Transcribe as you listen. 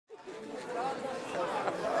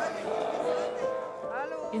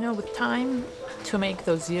You know, with time, to make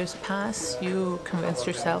those years pass, you convince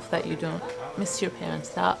yourself that you don't miss your parents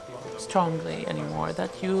that strongly anymore,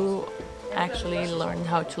 that you actually learn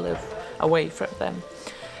how to live away from them.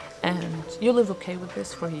 And you live okay with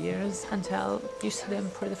this for years until you see them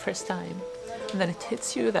for the first time. And then it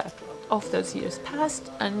hits you that all of those years passed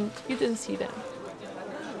and you didn't see them.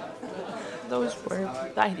 Those were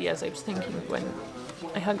the ideas I was thinking when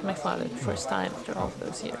I hugged my father the first time after all of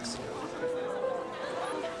those years.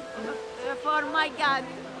 For my God.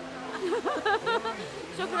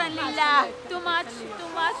 شكرا لله. Too much.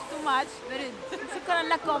 شكرا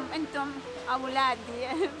لكم انتم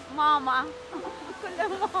اولادي. ماما.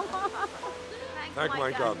 كلهم ماما. Thank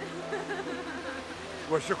my God.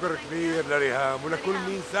 والشكر كبير لريهام ولكل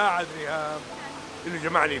مين ساعد ريهام اللي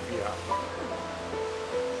جمعني فيها.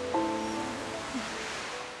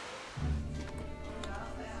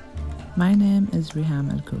 My name is Riham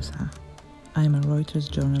Alkousaa. I'm a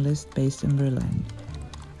Reuters journalist based in Berlin.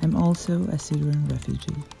 I'm also a Syrian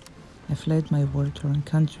refugee. I fled my war-torn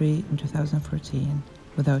country in 2014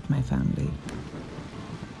 without my family.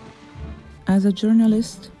 As a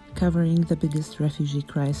journalist covering the biggest refugee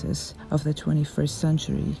crisis of the 21st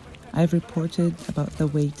century, I've reported about the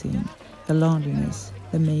waiting, the loneliness,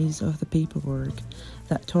 the maze of the paperwork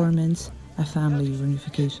that torments a family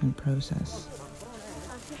reunification process.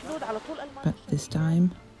 But this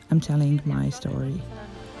time, I'm telling my story.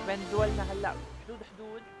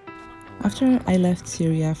 After I left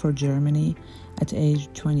Syria for Germany at age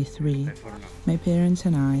 23, my parents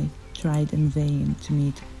and I tried in vain to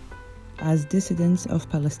meet. As dissidents of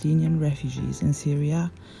Palestinian refugees in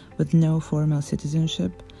Syria with no formal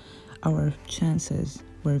citizenship, our chances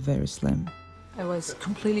were very slim. I was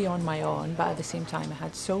completely on my own, but at the same time I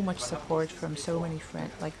had so much support from so many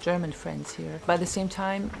friends, like German friends here. But at the same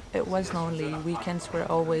time, it was lonely. Weekends were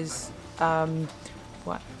always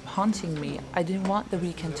haunting me. I didn't want the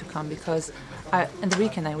weekend to come because in the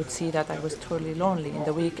weekend I would see that I was totally lonely. In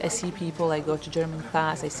the week I see people, I go to German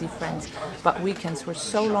class, I see friends, but weekends were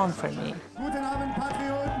so long for me.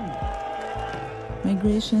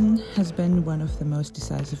 Migration has been one of the most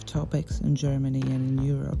decisive topics in Germany and in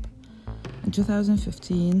Europe. In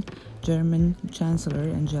 2015, German Chancellor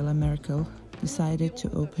Angela Merkel decided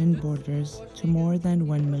to open borders to more than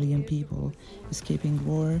 1 million people escaping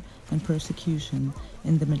war and persecution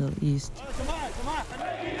in the Middle East.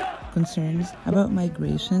 Concerns about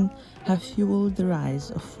migration have fueled the rise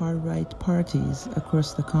of far-right parties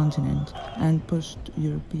across the continent and pushed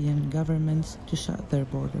European governments to shut their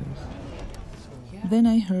borders. Then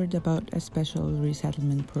I heard about a special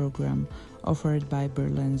resettlement program offered by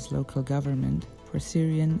Berlin's local government for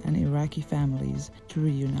Syrian and Iraqi families to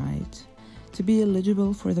reunite. To be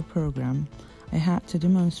eligible for the program, I had to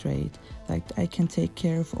demonstrate that I can take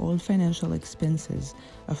care of all financial expenses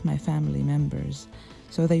of my family members,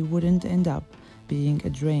 so they wouldn't end up being a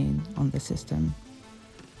drain on the system.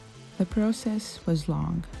 The process was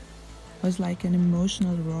long, was like an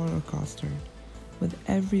emotional roller coaster, with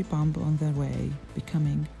every bump on the way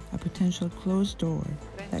becoming a potential closed door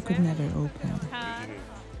that could never open.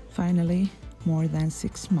 Finally, more than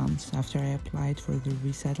 6 months after I applied for the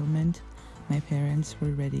resettlement, my parents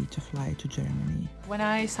were ready to fly to Germany. When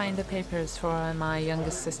I signed the papers for my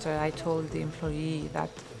youngest sister, I told the employee that,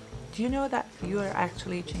 do you know that you are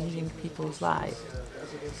actually changing people's lives?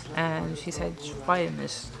 And she said, why,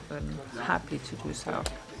 miss? I'm happy to do so.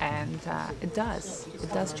 And it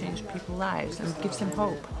does change people's lives and gives them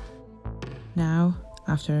hope. Now,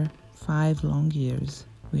 after 5 long years,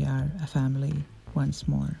 we are a family once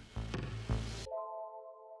more.